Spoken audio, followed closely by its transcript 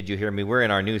Did you hear me? We're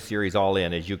in our new series, All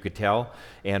In, as you could tell,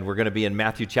 and we're going to be in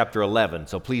Matthew chapter 11.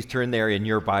 So please turn there in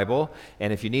your Bible,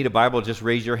 and if you need a Bible, just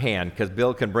raise your hand, because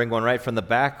Bill can bring one right from the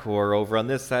back or over on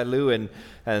this side, Lou,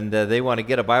 and they want to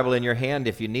get a Bible in your hand.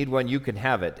 If you need one, you can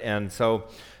have it. And so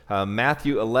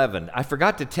Matthew 11. I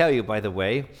forgot to tell you, by the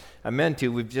way, I meant to.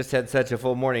 We've just had such a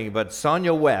full morning, but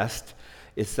Sonia West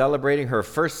is celebrating her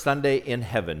first Sunday in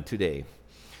heaven today.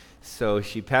 So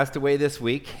she passed away this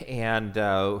week, and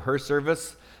her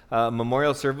service,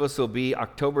 memorial service, will be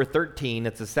October 13.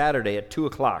 It's a Saturday at 2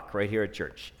 o'clock right here at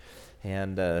church.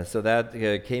 And so that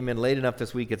came in late enough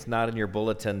this week. It's not in your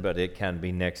bulletin, but it can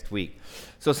be next week.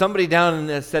 So somebody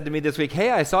down said to me this week, "Hey,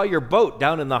 I saw your boat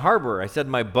down in the harbor." I said,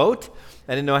 "My boat?"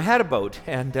 I didn't know I had a boat.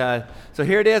 And so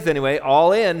here it is anyway,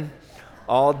 all in,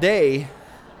 all day.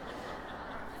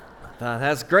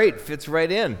 That's great. Fits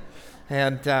right in.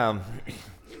 And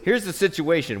here's the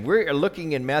situation. We're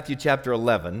looking in Matthew chapter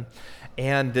 11,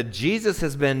 and Jesus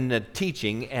has been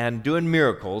teaching and doing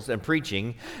miracles and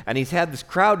preaching, and he's had this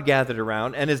crowd gathered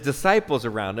around and his disciples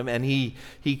around him, and he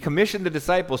commissioned the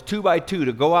disciples 2 by 2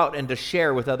 to go out and to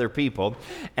share with other people.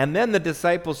 And then the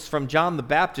disciples from John the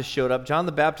Baptist showed up. John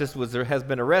the Baptist has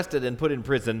been arrested and put in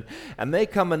prison, and they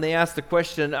come and they ask the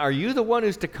question, "Are you the one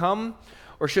who's to come,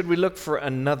 or should we look for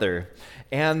another?"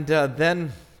 And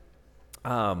then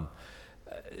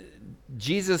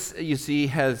Jesus, you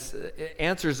see,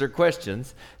 answers their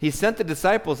questions. He sent the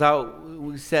disciples out,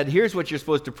 said, "Here's what you're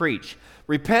supposed to preach.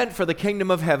 Repent, for the kingdom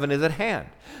of heaven is at hand."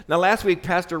 Now, last week,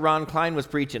 Pastor Ron Klein was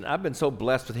preaching. I've been so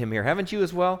blessed with him here. Haven't you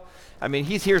as well? I mean,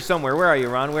 he's here somewhere. Where are you,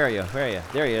 Ron? Where are you? Where are you?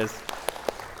 There he is.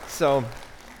 So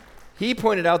he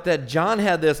pointed out that John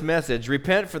had this message,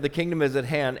 "Repent, for the kingdom is at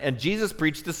hand," and Jesus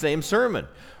preached the same sermon.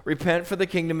 "Repent, for the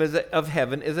kingdom of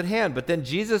heaven is at hand." But then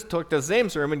Jesus took the same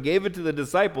sermon, gave it to the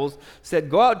disciples, said,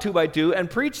 "Go out 2 by 2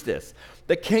 and preach this.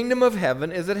 The kingdom of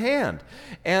heaven is at hand."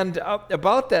 And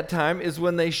about that time is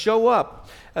when they show up,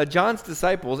 John's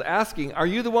disciples, asking, "Are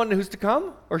you the one who's to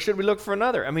come, or should we look for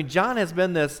another?" I mean, John has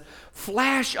been this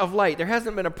flash of light. There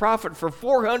hasn't been a prophet for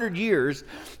 400 years,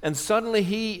 and suddenly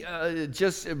he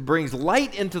just brings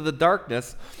light into the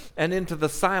darkness and into the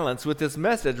silence with this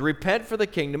message, "Repent, for the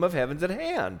kingdom of heaven's at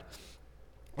hand."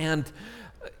 And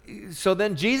so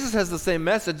then Jesus has the same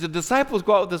message. The disciples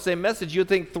go out with the same message. You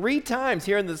think 3 times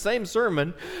here in the same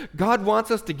sermon, God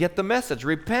wants us to get the message.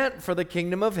 Repent, for the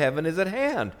kingdom of heaven is at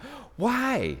hand.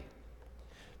 Why?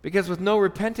 Because with no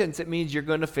repentance, it means you're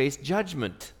going to face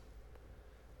judgment.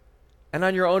 And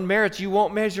on your own merits, you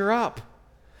won't measure up.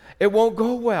 It won't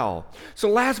go well. So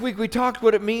last week we talked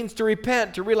what it means to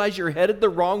repent, to realize you're headed the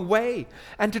wrong way,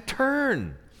 and to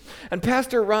turn. And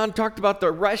Pastor Ron talked about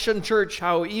the Russian church,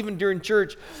 how even during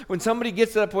church, when somebody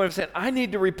gets to that point of saying, "I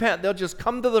need to repent," they'll just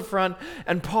come to the front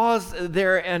and pause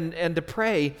there and to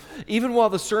pray, even while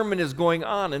the sermon is going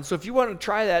on. And so if you want to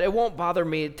try that, it won't bother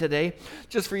me today,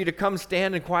 just for you to come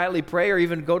stand and quietly pray, or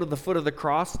even go to the foot of the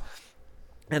cross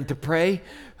and to pray,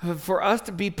 for us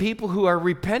to be people who are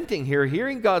repenting here,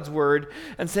 hearing God's word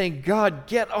and saying, "God,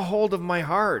 get a hold of my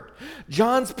heart."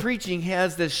 John's preaching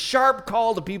has this sharp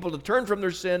call to people to turn from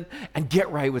their sin and get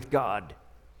right with God.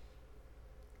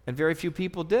 And very few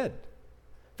people did.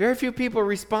 Very few people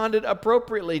responded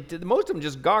appropriately. Most of them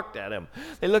just gawked at him.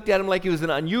 They looked at him like he was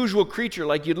an unusual creature,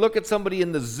 like you'd look at somebody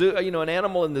in the zoo, an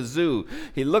animal in the zoo.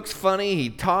 He looks funny,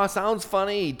 he sounds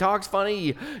funny, he talks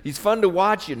funny, he's fun to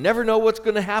watch. You never know what's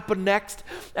going to happen next.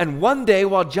 And one day,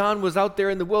 while John was out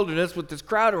there in the wilderness with this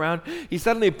crowd around, he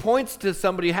suddenly points to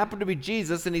somebody who happened to be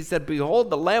Jesus, and he said, "Behold,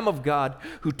 the Lamb of God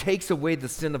who takes away the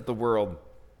sin of the world."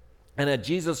 And at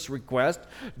Jesus' request,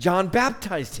 John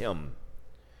baptized him.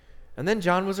 And then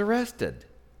John was arrested.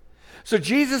 So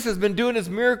Jesus has been doing his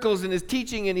miracles and his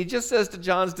teaching, and he just says to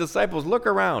John's disciples, "Look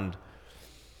around.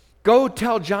 Go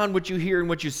tell John what you hear and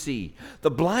what you see.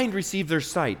 The blind receive their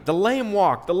sight. The lame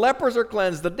walk. The lepers are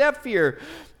cleansed. The deaf hear.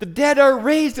 The dead are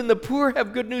raised, and the poor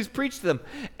have good news preached to them.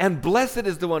 And blessed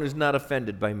is the one who's not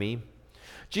offended by me."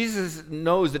 Jesus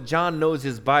knows that John knows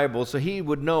his Bible, so he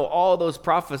would know all those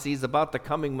prophecies about the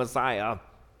coming Messiah.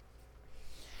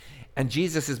 And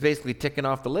Jesus is basically ticking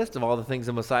off the list of all the things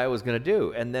the Messiah was going to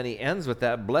do. And then he ends with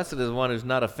that, "Blessed is the one who's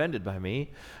not offended by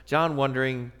me." John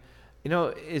wondering,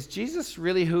 is Jesus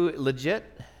really legit?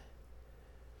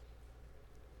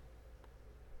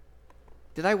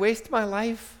 Did I waste my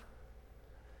life?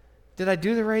 Did I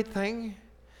do the right thing?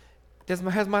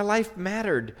 Has my life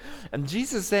mattered? And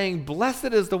Jesus is saying,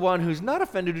 "Blessed is the one who's not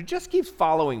offended, who just keeps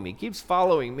following me,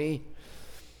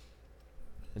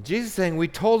 And Jesus is saying, we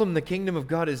told him the kingdom of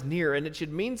God is near, and it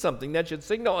should mean something. That should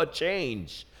signal a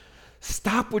change.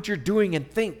 Stop what you're doing and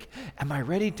think, am I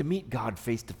ready to meet God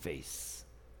face to face?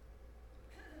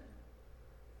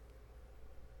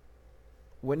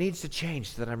 What needs to change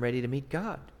so that I'm ready to meet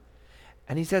God?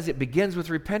 And he says it begins with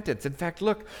repentance. In fact,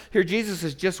 look, here Jesus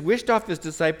has just wished off his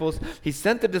disciples. He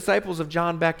sent the disciples of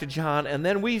John back to John. And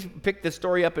then we pick this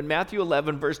story up in Matthew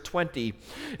 11, verse 20.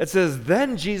 It says,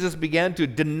 "Then Jesus began to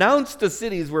denounce the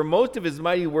cities where most of his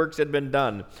mighty works had been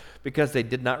done, because they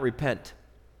did not repent.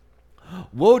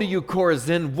 Woe to you,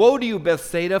 Chorazin! Woe to you,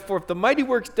 Bethsaida! For if the mighty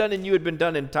works done in you had been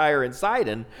done in Tyre and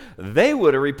Sidon, they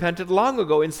would have repented long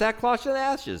ago in sackcloth and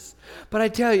ashes. But I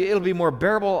tell you, it'll be more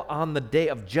bearable on the day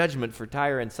of judgment for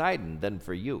Tyre and Sidon than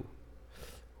for you."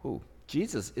 Ooh,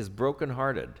 Jesus is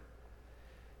brokenhearted.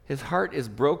 His heart is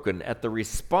broken at the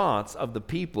response of the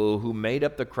people who made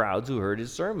up the crowds who heard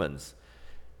his sermons,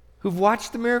 who've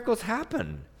watched the miracles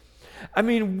happen. I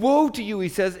mean, woe to you, he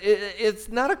says. It's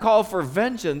not a call for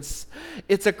vengeance.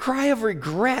 It's a cry of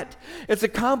regret. It's a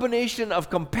combination of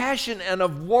compassion and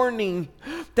of warning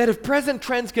that if present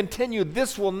trends continue,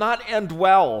 this will not end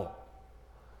well.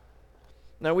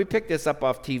 Now, we picked this up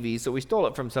off TV, so we stole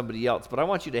it from somebody else, but I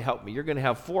want you to help me. You're going to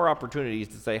have 4 opportunities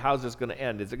to say, how's this going to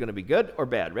end? Is it going to be good or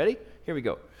bad? Ready? Here we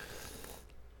go.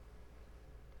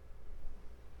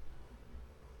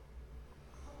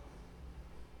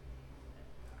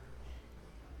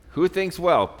 Who thinks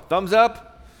well? Thumbs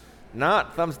up?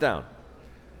 Not? Thumbs down.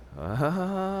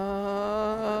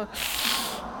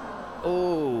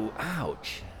 Oh,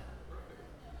 ouch.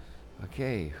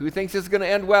 Okay, who thinks it's going to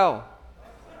end well?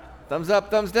 Thumbs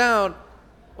up, thumbs down.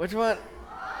 Which one?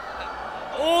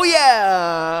 Oh,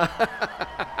 yeah.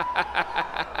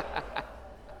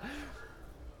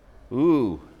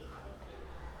 Ooh.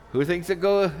 Who thinks it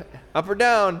go up or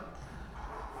down?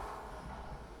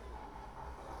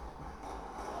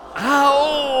 Ow!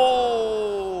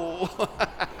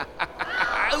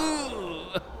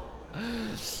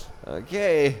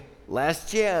 Okay,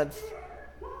 last chance.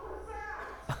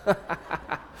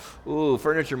 Ooh,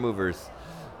 furniture movers.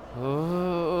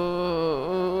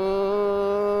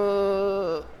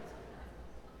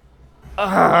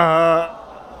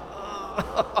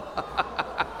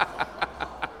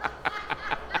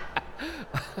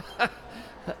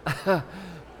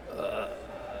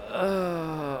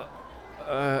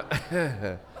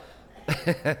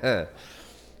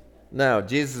 Now,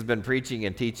 Jesus has been preaching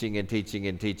and teaching and teaching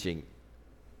and teaching.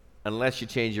 Unless you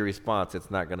change your response,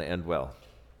 it's not going to end well.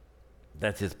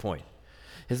 That's his point.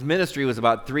 His ministry was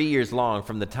about 3 years long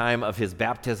from the time of his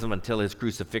baptism until his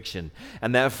crucifixion.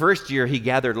 And that first year, he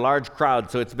gathered large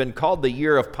crowds, so it's been called the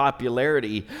year of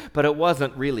popularity, but it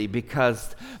wasn't really,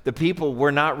 because the people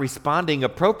were not responding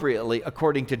appropriately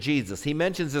according to Jesus. He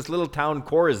mentions this little town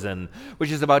Chorazin,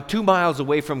 which is about 2 miles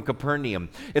away from Capernaum.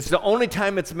 It's the only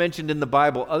time it's mentioned in the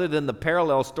Bible other than the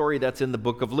parallel story that's in the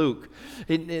book of Luke.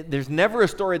 There's never a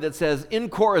story that says, in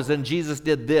Chorazin, Jesus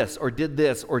did this or did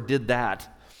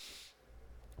that.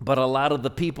 But a lot of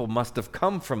the people must have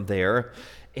come from there.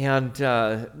 And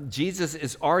Jesus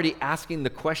is already asking the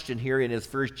question here in his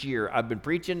first year. I've been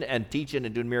preaching and teaching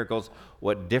and doing miracles.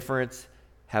 What difference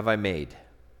have I made?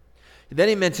 Then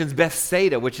he mentions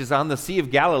Bethsaida, which is on the Sea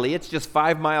of Galilee. It's just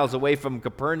 5 miles away from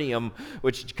Capernaum,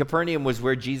 which Capernaum was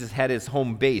where Jesus had his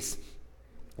home base.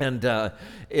 And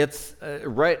it's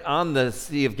right on the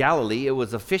Sea of Galilee. It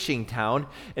was a fishing town.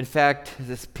 In fact,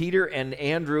 this Peter and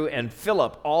Andrew and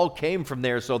Philip all came from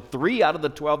there. So 3 out of the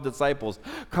 12 disciples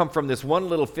come from this one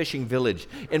little fishing village.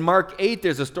 In Mark 8,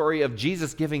 there's a story of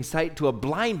Jesus giving sight to a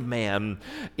blind man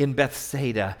in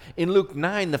Bethsaida. In Luke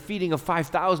 9, the feeding of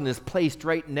 5,000 is placed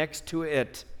right next to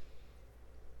it.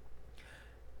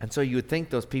 And so you would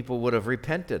think those people would have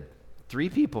repented. 3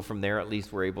 people from there at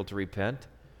least were able to repent.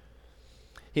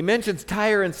 He mentions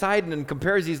Tyre and Sidon and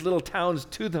compares these little towns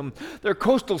to them. They're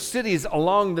coastal cities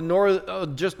along the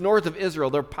north, just north of Israel.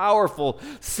 They're powerful,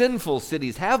 sinful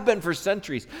cities, have been for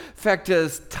centuries. In fact,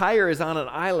 Tyre is on an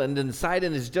island and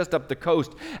Sidon is just up the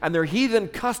coast, and their heathen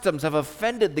customs have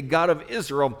offended the God of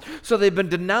Israel, so they've been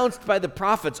denounced by the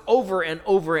prophets over and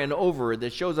over and over.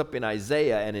 This shows up in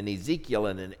Isaiah and in Ezekiel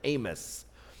and in Amos.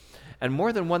 And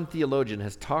more than one theologian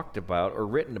has talked about or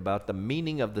written about the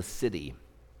meaning of the city.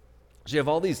 So you have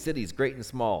all these cities, great and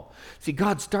small. See,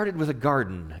 God started with a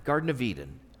Garden of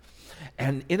Eden.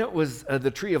 And in it was the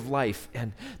tree of life.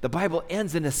 And the Bible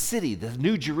ends in a city, the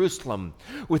New Jerusalem,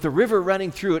 with a river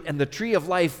running through it and the tree of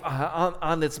life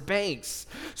on its banks.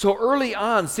 So early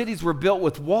on, cities were built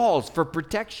with walls for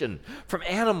protection from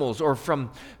animals or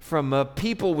from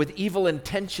people with evil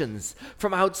intentions,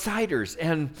 from outsiders.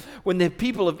 And when the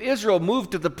people of Israel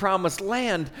moved to the promised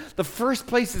land, the first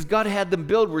places God had them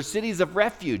build were cities of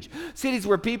refuge, cities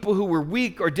where people who were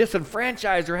weak or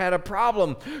disenfranchised or had a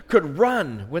problem could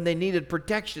run when they needed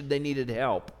protection, they needed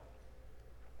help.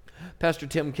 Pastor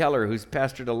Tim Keller, who's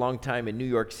pastored a long time in New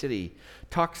York City,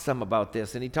 talks some about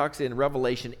this, and he talks in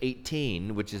Revelation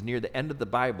 18, which is near the end of the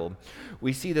Bible.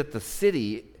 We see that the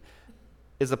city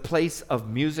is a place of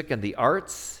music and the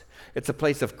arts. It's a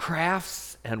place of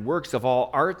crafts and works of all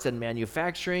arts and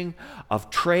manufacturing, of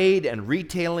trade and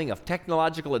retailing, of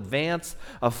technological advance,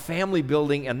 of family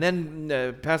building. And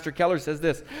then Pastor Keller says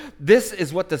this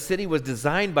is what the city was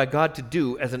designed by God to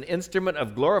do as an instrument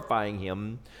of glorifying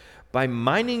Him by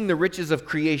mining the riches of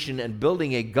creation and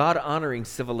building a God-honoring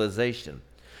civilization.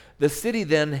 The city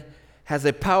then has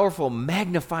a powerful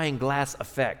magnifying glass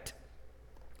effect.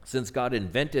 Since God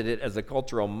invented it as a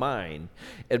cultural mine,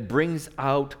 it brings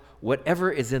out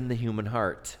whatever is in the human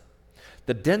heart.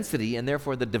 The density and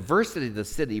therefore the diversity of the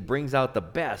city brings out the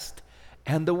best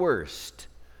and the worst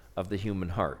of the human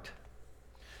heart.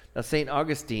 Now, St.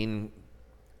 Augustine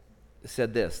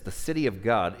said this: the city of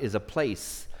God is a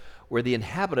place where the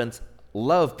inhabitants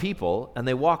love people and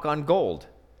they walk on gold.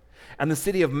 And the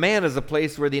city of man is a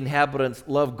place where the inhabitants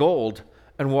love gold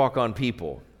and walk on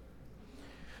people.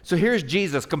 So here's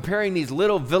Jesus comparing these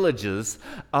little villages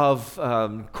of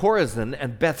Chorazin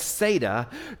and Bethsaida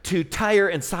to Tyre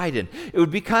and Sidon. It would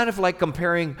be kind of like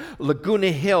comparing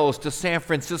Laguna Hills to San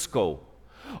Francisco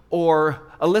or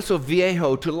Aliso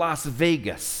Viejo to Las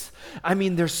Vegas. I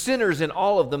mean, there's sinners in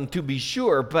all of them, to be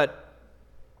sure, but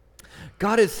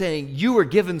God is saying, you were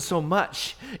given so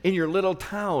much in your little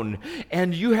town,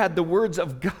 and you had the words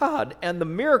of God and the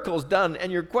miracles done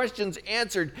and your questions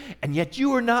answered, and yet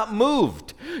you were not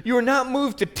moved. You were not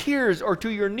moved to tears or to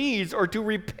your knees or to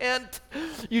repent.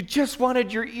 You just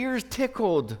wanted your ears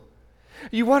tickled.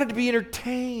 You wanted to be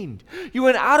entertained. You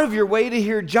went out of your way to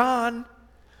hear John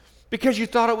because you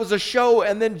thought it was a show,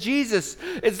 and then Jesus,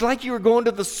 it's like you were going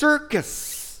to the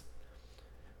circus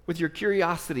with your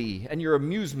curiosity and your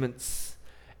amusements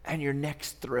and your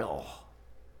next thrill.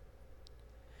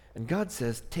 And God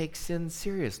says, take sin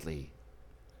seriously.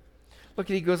 Look,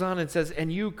 he goes on and says,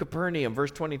 and you, Capernaum,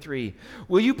 verse 23,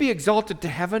 will you be exalted to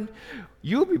heaven?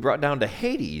 You will be brought down to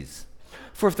Hades.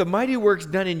 For if the mighty works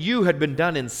done in you had been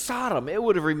done in Sodom, it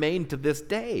would have remained to this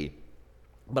day.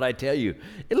 But I tell you,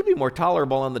 it'll be more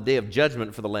tolerable on the day of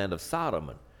judgment for the land of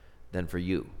Sodom than for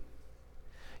you.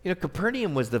 You know,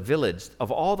 Capernaum was the village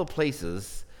of all the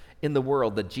places in the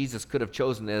world that Jesus could have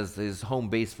chosen as his home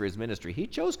base for his ministry. He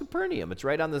chose Capernaum. It's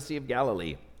right on the Sea of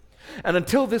Galilee. And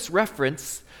until this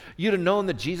reference, you'd have known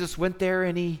that Jesus went there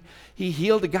and he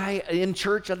healed a guy in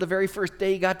church on the very first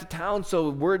day he got to town,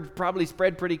 so word probably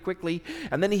spread pretty quickly.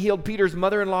 And then he healed Peter's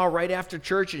mother-in-law right after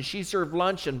church, and she served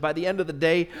lunch, and by the end of the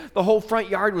day, the whole front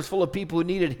yard was full of people who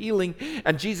needed healing,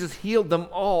 and Jesus healed them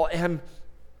all. And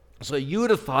so you would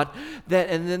have thought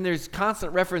that, and then there's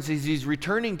constant references, he's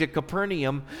returning to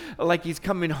Capernaum like he's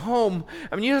coming home.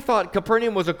 I mean, you'd have thought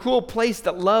Capernaum was a cool place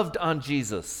that loved on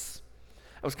Jesus.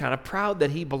 I was kind of proud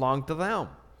that he belonged to them.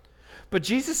 But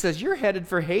Jesus says, you're headed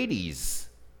for Hades.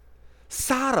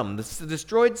 Sodom, the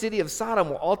destroyed city of Sodom,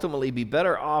 will ultimately be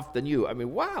better off than you. I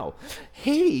mean, wow.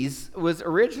 Hades was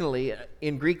originally,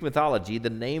 in Greek mythology, the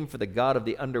name for the god of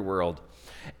the underworld.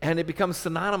 And it becomes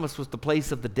synonymous with the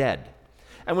place of the dead.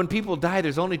 And when people die,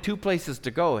 there's only two places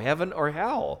to go, heaven or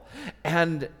hell.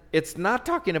 And it's not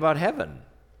talking about heaven.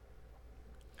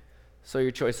 So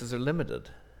your choices are limited.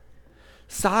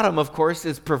 Sodom, of course,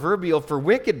 is proverbial for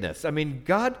wickedness. I mean,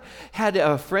 God had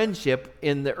a friendship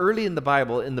early in the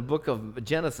Bible, in the book of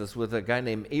Genesis, with a guy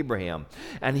named Abraham.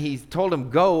 And he told him,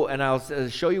 go, and I'll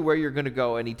show you where you're going to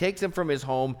go. And he takes him from his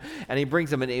home, and he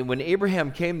brings him. And when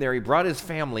Abraham came there, he brought his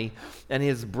family, and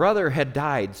his brother had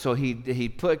died. So he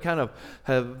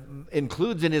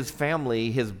includes in his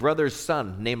family his brother's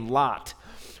son named Lot,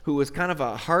 who was kind of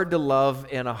a hard to love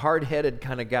and a hard-headed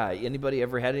kind of guy. Anybody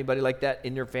ever had anybody like that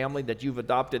in your family that you've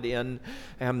adopted in?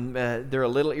 They're a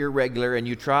little irregular, and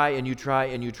you try and you try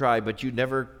and you try, but you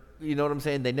never, you know what I'm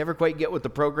saying? They never quite get with the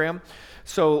program.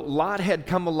 So Lot had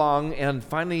come along, and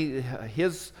finally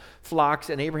his flocks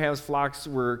and Abraham's flocks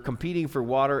were competing for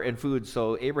water and food.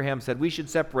 So Abraham said, we should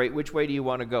separate. Which way do you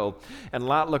want to go? And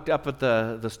Lot looked up at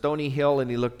the stony hill, and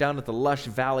he looked down at the lush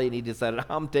valley, and he decided,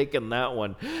 I'm taking that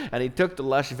one. And he took the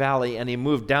lush valley, and he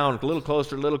moved down a little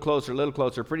closer, a little closer, a little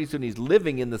closer. Pretty soon he's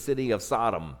living in the city of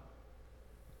Sodom.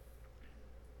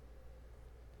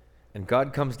 And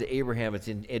God comes to Abraham, it's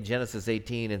in Genesis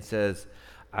 18, and says,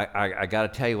 I got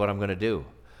to tell you what I'm going to do.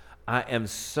 I am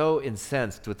so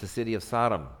incensed with the city of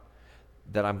Sodom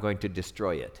that I'm going to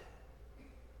destroy it.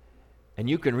 And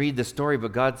you can read the story,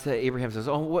 but Abraham says,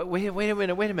 oh, wait a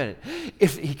minute.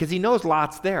 Because he knows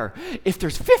Lot's there. If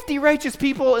there's 50 righteous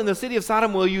people in the city of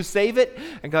Sodom, will you save it?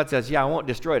 And God says, yeah, I won't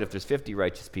destroy it if there's 50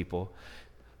 righteous people.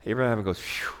 Abraham goes,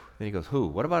 phew, Then he goes, who?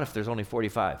 What about if there's only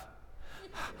 45?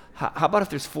 How about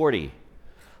if there's 40?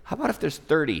 How about if there's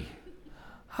 30?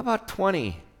 How about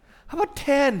 20? How about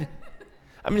 10?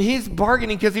 I mean, he's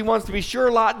bargaining because he wants to be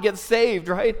sure Lot gets saved,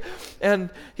 right?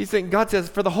 And he's saying, God says,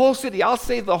 for the whole city, I'll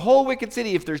save the whole wicked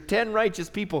city if there's 10 righteous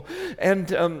people. And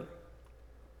the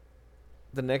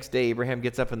next day, Abraham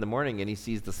gets up in the morning and he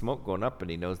sees the smoke going up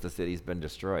and he knows the city's been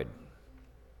destroyed.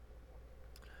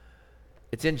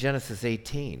 It's in Genesis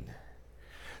 18.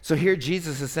 So here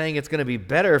Jesus is saying it's going to be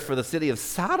better for the city of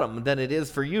Sodom than it is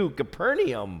for you,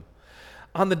 Capernaum,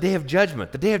 on the day of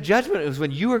judgment. The day of judgment is when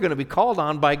you are going to be called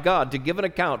on by God to give an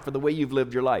account for the way you've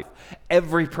lived your life.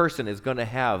 Every person is going to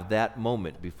have that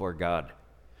moment before God.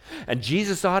 And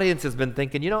Jesus' audience has been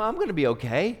thinking, I'm going to be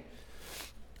okay.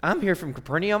 I'm here from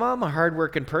Capernaum. I'm a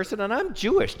hardworking person, and I'm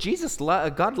Jewish.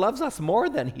 God loves us more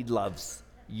than he loves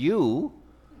you.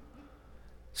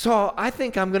 So I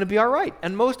think I'm going to be all right.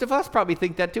 And most of us probably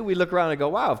think that too. We look around and go,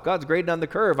 wow, if God's grading on the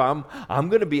curve, I'm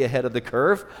going to be ahead of the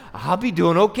curve. I'll be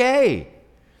doing okay.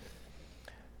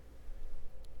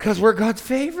 Because we're God's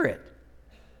favorite.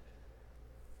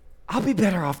 I'll be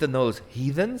better off than those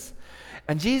heathens.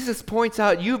 And Jesus points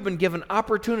out you've been given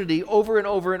opportunity over and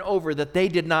over and over that they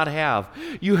did not have.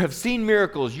 You have seen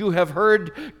miracles. You have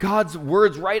heard God's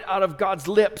words right out of God's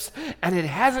lips, and it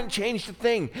hasn't changed a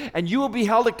thing. And you will be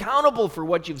held accountable for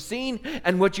what you've seen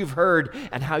and what you've heard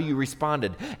and how you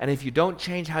responded. And if you don't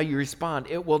change how you respond,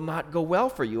 it will not go well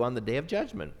for you on the day of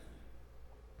judgment.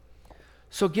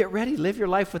 So get ready, live your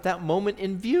life with that moment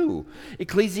in view.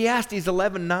 Ecclesiastes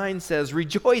 11:9 says,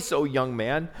 "Rejoice, O young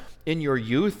man, in your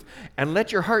youth, and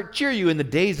let your heart cheer you in the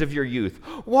days of your youth.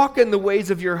 Walk in the ways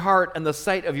of your heart and the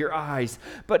sight of your eyes,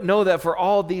 but know that for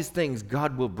all these things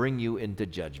God will bring you into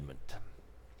judgment."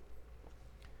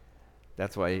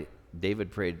 That's why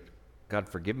David prayed, "God,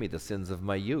 forgive me the sins of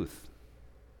my youth."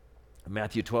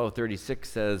 Matthew 12:36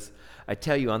 says, "I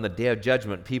tell you, on the day of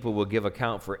judgment, people will give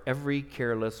account for every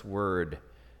careless word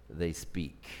they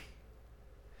speak."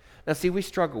 Now, see, we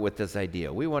struggle with this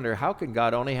idea. We wonder, how can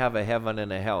God only have a heaven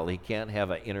and a hell? He can't have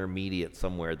an intermediate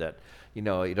somewhere that, you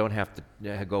don't have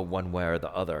to go one way or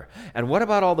the other. And what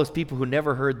about all those people who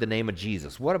never heard the name of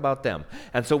Jesus? What about them?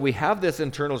 And so we have this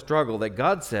internal struggle that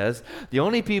God says the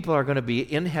only people who are going to be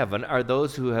in heaven are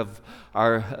those who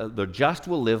the just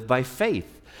will live by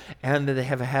faith. And they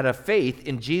have had a faith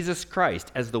in Jesus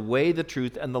Christ as the way, the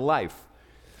truth, and the life.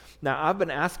 Now, I've been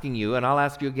asking you, and I'll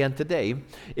ask you again today,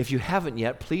 if you haven't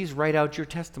yet, please write out your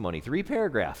testimony. 3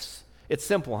 paragraphs. It's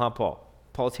simple, huh, Paul?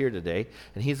 Paul's here today,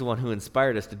 and he's the one who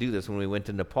inspired us to do this when we went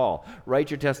to Nepal.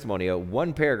 Write your testimony,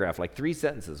 1 paragraph, like 3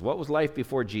 sentences. What was life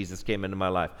before Jesus came into my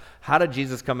life? How did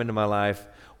Jesus come into my life?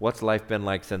 What's life been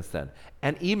like since then?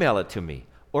 And email it to me.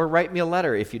 Or write me a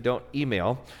letter if you don't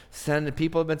email.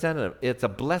 People have been sending them. It's a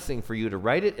blessing for you to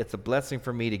write it. It's a blessing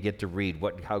for me to get to read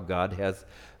how God has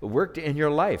worked in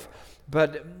your life.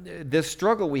 But this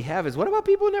struggle we have is, what about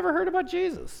people who never heard about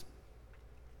Jesus?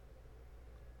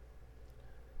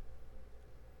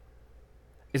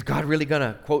 Is God really going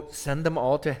to, quote, send them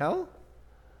all to hell?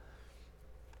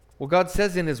 Well, God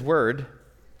says in his word,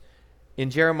 in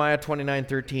Jeremiah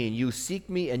 29:13, "You seek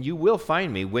me and you will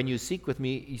find me when you seek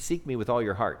me with all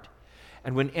your heart."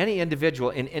 And when any individual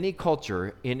in any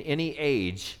culture, in any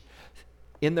age,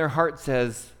 in their heart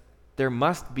says, there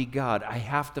must be God, I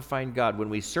have to find God. When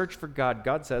we search for God,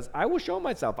 God says, I will show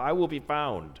myself, I will be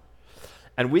found.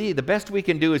 And the best we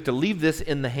can do is to leave this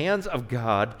in the hands of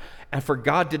God and for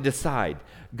God to decide.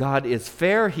 God is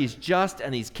fair, he's just,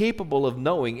 and he's capable of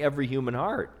knowing every human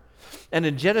heart. And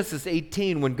in Genesis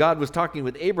 18, when God was talking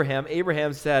with Abraham,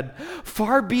 Abraham said,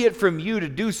 "Far be it from you to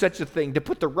do such a thing, to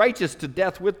put the righteous to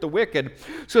death with the wicked,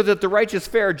 so that the righteous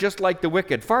fare just like the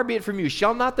wicked. Far be it from you.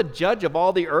 Shall not the judge of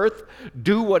all the earth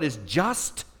do what is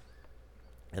just?"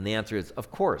 And the answer is, of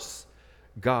course,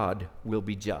 God will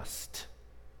be just.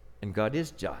 And God is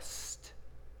just.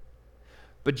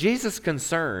 But Jesus'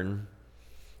 concern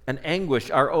and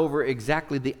anguish are over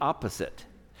exactly the opposite.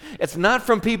 It's not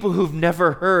from people who've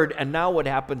never heard, and now what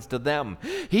happens to them?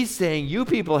 He's saying, you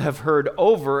people have heard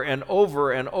over and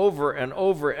over and over and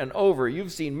over and over.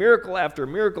 You've seen miracle after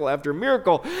miracle after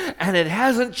miracle, and it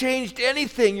hasn't changed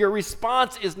anything. Your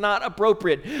response is not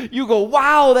appropriate. You go,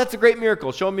 "Wow, that's a great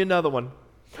miracle. Show me another one."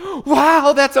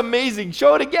 "Wow, that's amazing.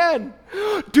 Show it again.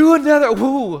 Do another.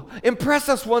 Woo, impress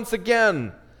us once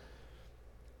again."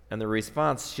 And the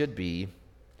response should be,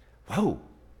 "Whoa.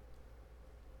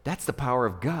 That's the power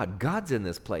of God. God's in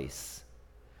this place.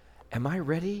 Am I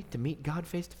ready to meet God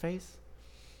face to face?"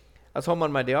 I was home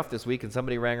on my day off this week and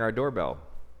somebody rang our doorbell.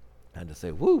 And to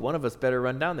say, whoo, one of us better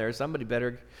run down there. Somebody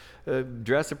better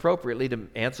dress appropriately to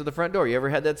answer the front door. You ever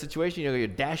had that situation? You're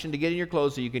dashing to get in your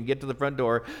clothes so you can get to the front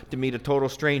door to meet a total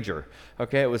stranger.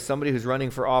 Okay, it was somebody who's running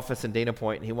for office in Dana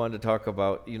Point, and he wanted to talk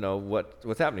about,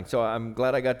 what's happening. So I'm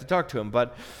glad I got to talk to him.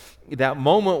 But that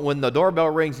moment when the doorbell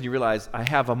rings and you realize, I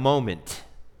have a moment.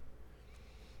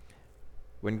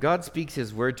 When God speaks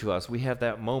his word to us, we have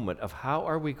that moment of how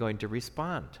are we going to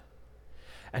respond?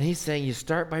 And he's saying you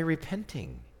start by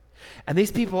repenting. And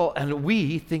these people and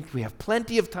we think we have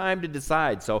plenty of time to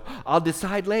decide. So I'll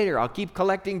decide later. I'll keep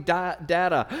collecting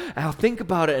data. I'll think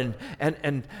about it,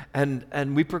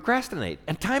 and we procrastinate.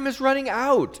 And time is running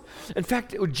out. In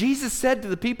fact, Jesus said to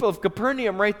the people of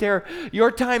Capernaum right there,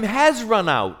 your time has run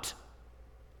out.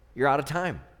 You're out of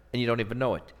time, and you don't even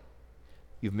know it.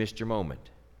 You've missed your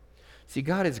moment. See,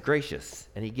 God is gracious,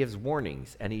 and he gives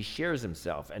warnings, and he shares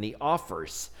himself, and he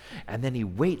offers, and then he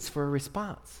waits for a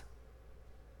response.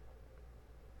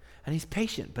 And he's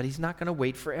patient, but he's not going to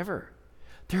wait forever.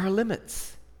 There are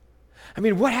limits. I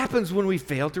mean, what happens when we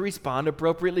fail to respond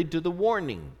appropriately to the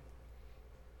warning?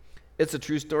 It's a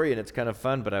true story, and it's kind of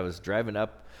fun, but I was driving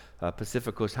up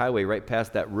Pacific Coast Highway right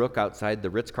past that rook outside the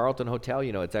Ritz-Carlton Hotel.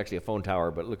 It's actually a phone tower,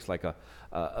 but it looks like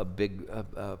a big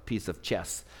piece of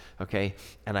chess, okay?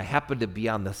 And I happened to be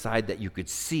on the side that you could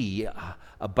see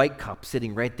a bike cop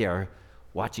sitting right there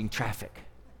watching traffic.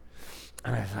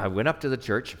 And I went up to the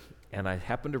church, and I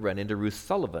happened to run into Ruth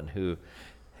Sullivan, who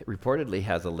reportedly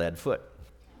has a lead foot.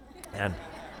 And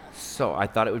so I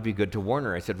thought it would be good to warn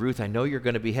her. I said, Ruth, I know you're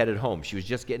going to be headed home. She was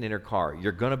just getting in her car.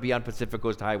 You're going to be on Pacific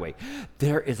Coast Highway.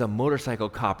 There is a motorcycle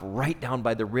cop right down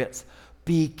by the Ritz.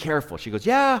 Be careful. She goes,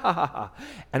 yeah.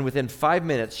 And within 5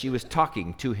 minutes, she was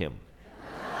talking to him.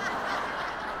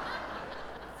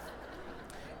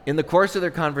 In the course of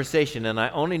their conversation, and I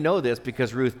only know this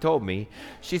because Ruth told me,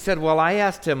 she said, well, I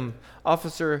asked him,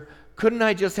 officer, couldn't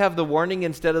I just have the warning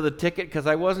instead of the ticket because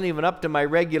I wasn't even up to my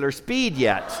regular speed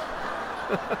yet?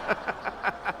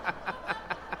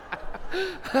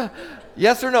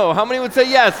 Yes or no? How many would say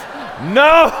yes?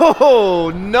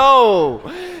 No.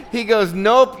 He goes,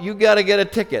 nope, you got to get a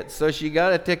ticket. So she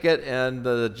got a ticket, and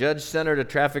the judge sent her to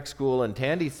traffic school, and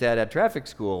Tandy said at traffic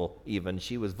school even,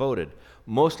 she was voted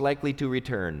most likely to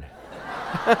return.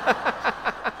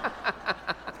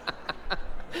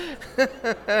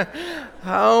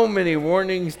 How many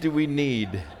warnings do we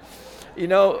need?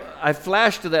 I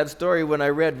flashed to that story when I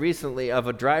read recently of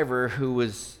a driver who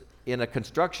was in a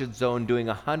construction zone doing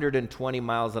 120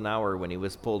 miles an hour when he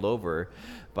was pulled over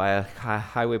by a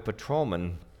highway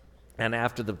patrolman. And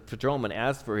after the patrolman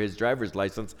asked for his driver's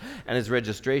license and his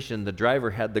registration, the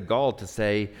driver had the gall to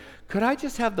say, could I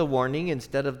just have the warning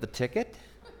instead of the ticket?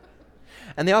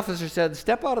 And the officer said,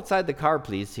 step outside the car,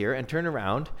 please, here, and turn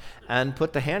around and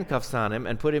put the handcuffs on him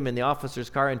and put him in the officer's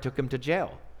car and took him to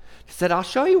jail. He said, I'll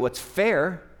show you what's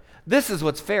fair. This is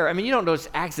what's fair. I mean, you don't just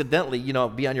accidentally,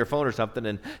 be on your phone or something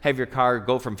and have your car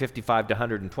go from 55 to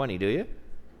 120, do you?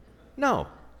 No.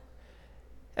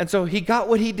 And so he got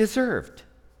what he deserved.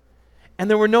 And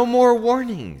there were no more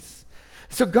warnings.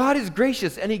 So God is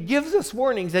gracious, and he gives us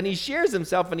warnings, and he shares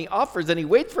himself, and he offers, and he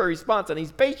waits for a response, and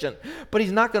he's patient. But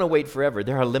he's not going to wait forever.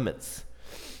 There are limits.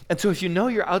 And so if you know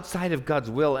you're outside of God's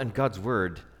will and God's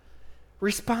word,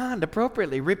 respond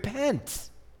appropriately. Repent.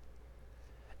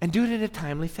 And do it in a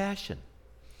timely fashion.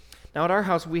 Now, at our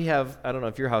house, we have, I don't know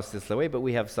if your house is this way, but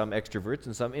we have some extroverts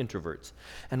and some introverts.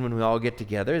 And when we all get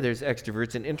together, there's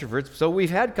extroverts and introverts. So we've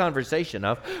had conversation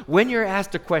of when you're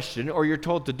asked a question or you're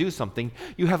told to do something,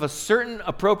 you have a certain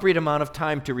appropriate amount of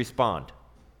time to respond.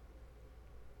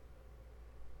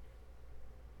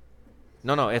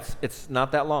 No, it's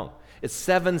not that long. It's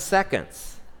 7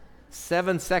 seconds.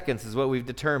 7 seconds is what we've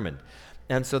determined.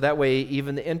 And so that way,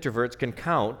 even the introverts can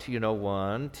count,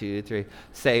 1, 2, 3,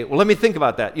 say, well, let me think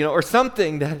about that, or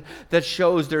something that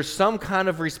shows there's some kind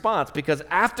of response. Because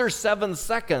after 7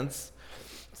 seconds,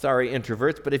 sorry,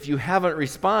 introverts, but if you haven't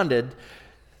responded,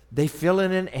 they fill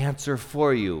in an answer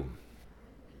for you.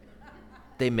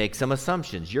 They make some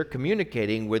assumptions. You're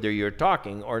communicating whether you're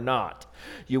talking or not.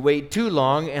 You wait too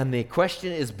long, and the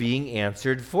question is being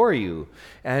answered for you.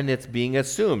 And it's being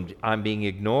assumed. I'm being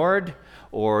ignored,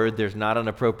 or there's not an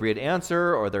appropriate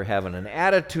answer, or they're having an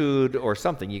attitude or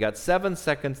something. You got 7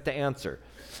 seconds to answer.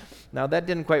 Now, that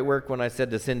didn't quite work when I said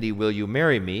to Cindy, will you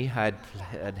marry me? I'd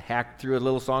hacked through a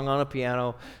little song on a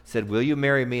piano, said, will you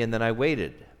marry me? And then I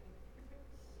waited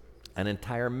an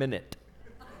entire minute.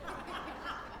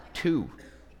 2,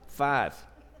 5,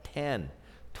 10,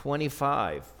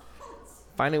 25.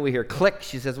 Finally, we hear click.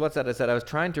 She says, what's that? I said, I was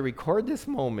trying to record this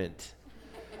moment.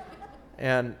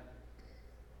 And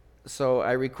so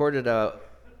I recorded a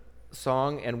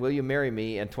song and Will You Marry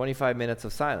Me and 25 minutes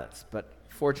of silence. But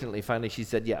fortunately, finally, she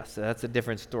said yes. So that's a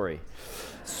different story.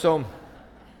 So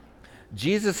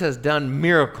Jesus has done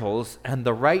miracles, and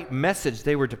the right message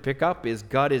they were to pick up is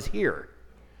God is here.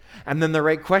 And then the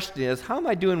right question is, how am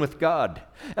I doing with God?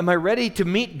 Am I ready to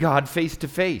meet God face to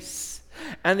face?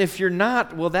 And if you're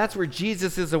not, well, that's where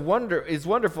Jesus is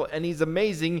wonderful, and he's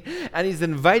amazing, and he's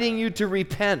inviting you to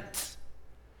repent,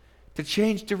 to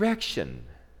change direction,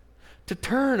 to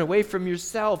turn away from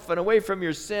yourself and away from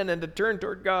your sin and to turn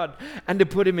toward God and to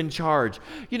put him in charge.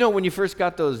 You know, when you first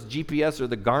got those GPS or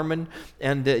the Garmin,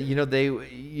 and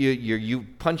you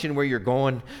punch in where you're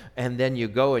going, and then you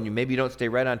go and maybe you don't stay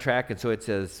right on track, and so it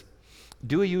says,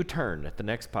 do a U-turn at the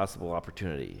next possible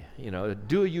opportunity. You know,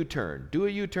 do a U-turn, do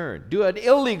an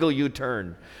illegal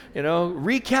U-turn,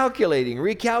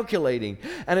 recalculating.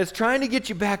 And it's trying to get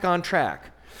you back on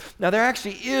track. Now, there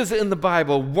actually is in the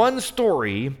Bible one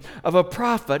story of a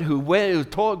prophet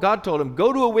God told him,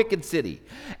 go to a wicked city.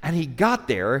 And he got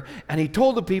there, and he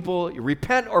told the people,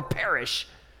 repent or perish.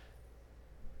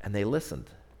 And they listened,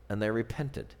 and they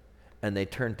repented, and they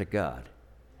turned to God,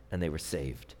 and they were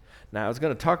saved. Now, I was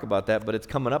going to talk about that, but it's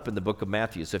coming up in the book of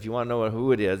Matthew. So if you want to know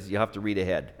who it is, you have to read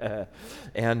ahead.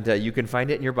 And you can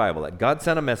find it in your Bible. That God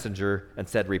sent a messenger and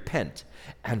said, repent.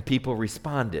 And people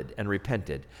responded and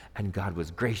repented. And God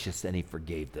was gracious and he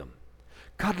forgave them.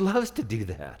 God loves to do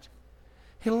that.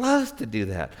 He loves to do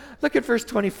that. Look at verse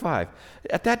 25.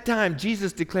 At that time,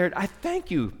 Jesus declared, I thank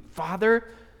you, Father,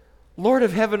 Lord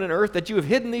of heaven and earth, that you have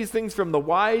hidden these things from the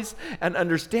wise and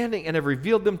understanding and have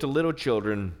revealed them to little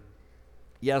children.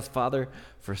 Yes, Father,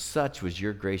 for such was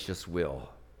your gracious will.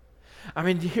 I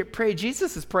mean,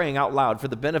 Jesus is praying out loud for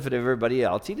the benefit of everybody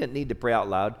else. He didn't need to pray out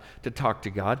loud to talk to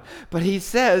God. But he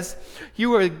says,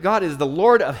 God is the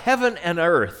Lord of heaven and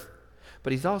earth.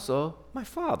 But he's also my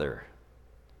Father.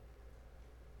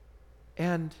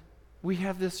 And we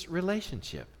have this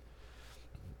relationship.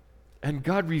 And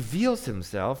God reveals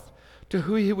himself to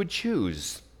who he would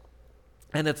choose.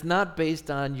 And it's not based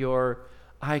on your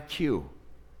IQ.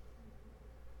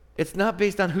 It's not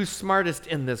based on who's smartest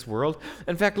in this world.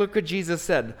 In fact, look what Jesus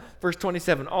said. Verse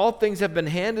 27, all things have been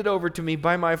handed over to me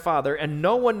by my Father, and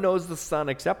no one knows the Son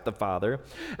except the Father,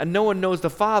 and no one knows the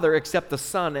Father except the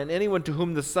Son, and anyone to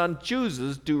whom the Son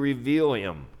chooses to reveal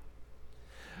him.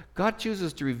 God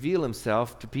chooses to reveal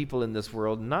himself to people in this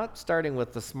world, not starting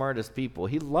with the smartest people.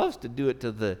 He loves to do it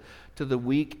to the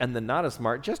weak and the not as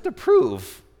smart, just to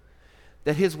prove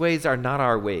that his ways are not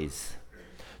our ways.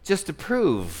 Just to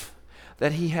prove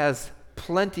that he has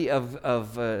plenty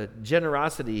of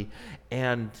generosity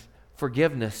and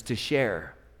forgiveness to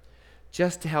share,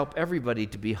 just to help everybody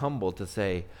to be humble, to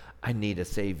say, I need a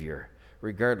Savior,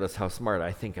 regardless how smart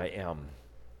I think I am.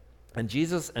 And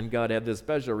Jesus and God have this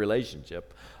special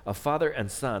relationship of Father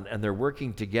and Son, and they're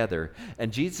working together.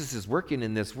 And Jesus is working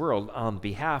in this world on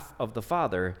behalf of the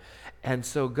Father, and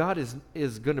so God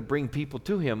is going to bring people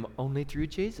to him only through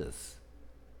Jesus.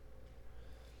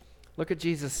 Look at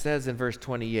Jesus says in verse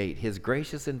 28, his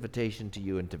gracious invitation to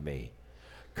you and to me.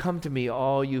 Come to me,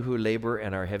 all you who labor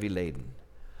and are heavy laden.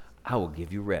 I will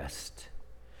give you rest.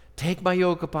 Take my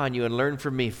yoke upon you and learn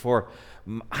from me, for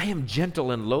I am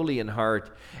gentle and lowly in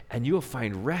heart, and you will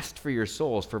find rest for your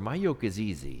souls, for my yoke is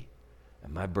easy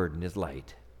and my burden is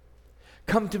light.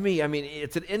 Come to me. I mean,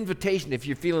 it's an invitation. If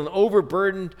you're feeling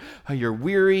overburdened, you're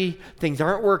weary, things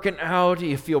aren't working out,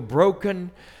 you feel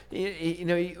broken,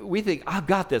 we think, I've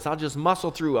got this. I'll just muscle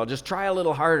through. I'll just try a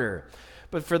little harder.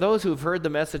 But for those who've heard the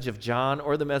message of John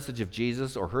or the message of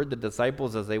Jesus or heard the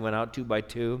disciples as they went out 2 by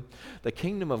 2, the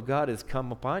kingdom of God has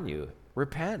come upon you.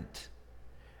 Repent.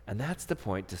 And that's the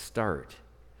point to start,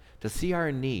 to see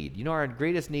our need. You know, our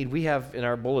greatest need we have in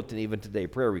our bulletin even today,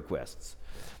 prayer requests.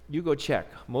 You go check.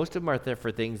 Most of them are there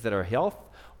for things that are health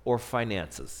or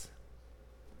finances.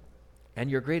 And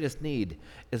your greatest need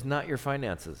is not your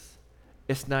finances.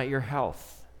 It's not your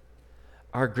health.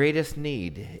 Our greatest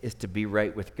need is to be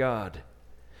right with God.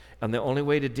 And the only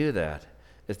way to do that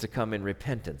is to come in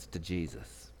repentance to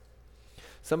Jesus.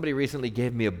 Somebody recently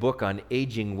gave me a book on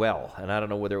aging well, and I don't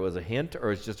know whether it was a hint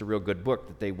or it's just a real good book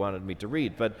that they wanted me to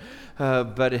read. But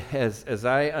as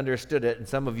I understood it, and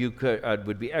some of you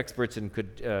would be experts and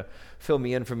could fill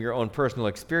me in from your own personal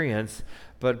experience,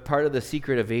 but part of the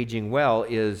secret of aging well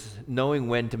is knowing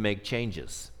when to make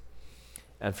changes.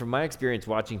 And from my experience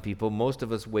watching people, most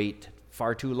of us wait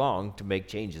far too long to make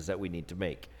changes that we need to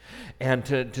make. And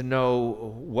to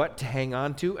know what to hang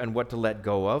on to and what to let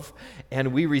go of.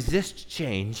 And we resist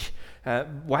change.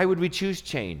 Why would we choose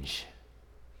change?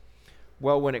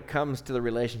 Well, when it comes to the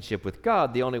relationship with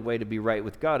God, the only way to be right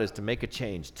with God is to make a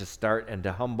change, to start and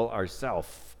to humble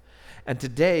ourselves. And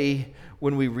today,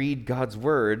 when we read God's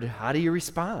word, how do you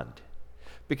respond?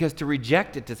 Because to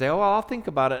reject it, to say, oh, well, I'll think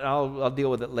about it and I'll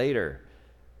deal with it later,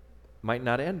 might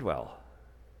not end well.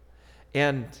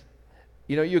 And,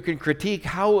 you can critique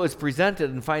how it was presented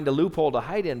and find a loophole to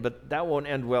hide in, but that won't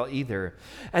end well either.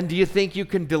 And do you think you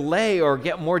can delay or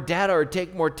get more data or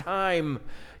take more time?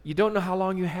 You don't know how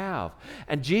long you have.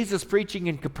 And Jesus preaching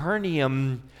in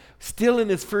Capernaum, still in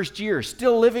his first year,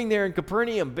 still living there in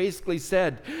Capernaum, basically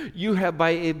said, you have,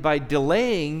 by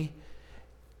delaying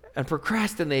and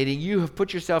procrastinating, you have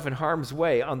put yourself in harm's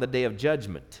way on the day of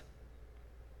judgment.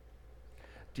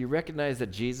 Do you recognize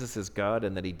that Jesus is God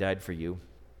and that he died for you?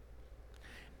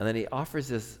 And then he offers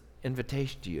this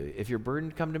invitation to you. If you're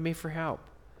burdened, come to me for help.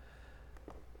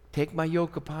 Take my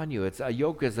yoke upon you. A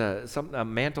yoke is a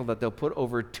mantle that they'll put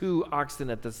over 2 oxen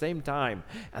at the same time,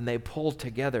 and they pull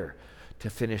together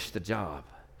to finish the job.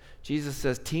 Jesus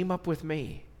says, team up with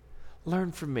me.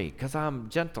 Learn from me, because I'm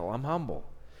gentle, I'm humble.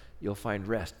 You'll find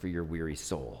rest for your weary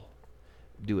soul.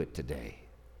 Do it today.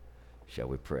 Shall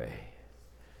we pray?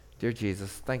 Dear Jesus,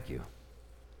 thank you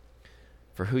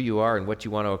for who you are and what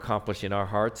you want to accomplish in our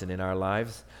hearts and in our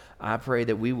lives. I pray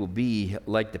that we will be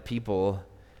like the people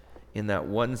in that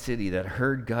one city that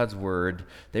heard God's word.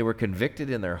 They were convicted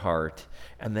in their heart,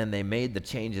 and then they made the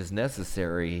changes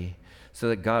necessary so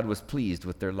that God was pleased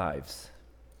with their lives.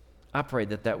 I pray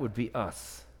that that would be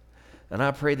us. And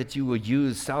I pray that you will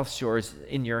use South Shores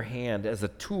in your hand as a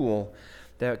tool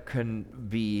that can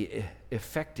be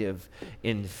effective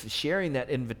in sharing that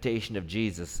invitation of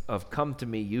Jesus of come to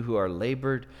me, you who are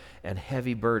labored and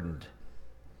heavy burdened,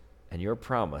 and your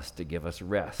promise to give us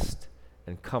rest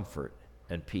and comfort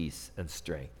and peace and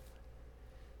strength.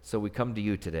 So we come to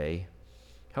you today.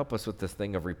 Help us with this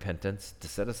thing of repentance, to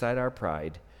set aside our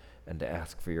pride and to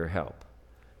ask for your help.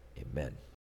 Amen.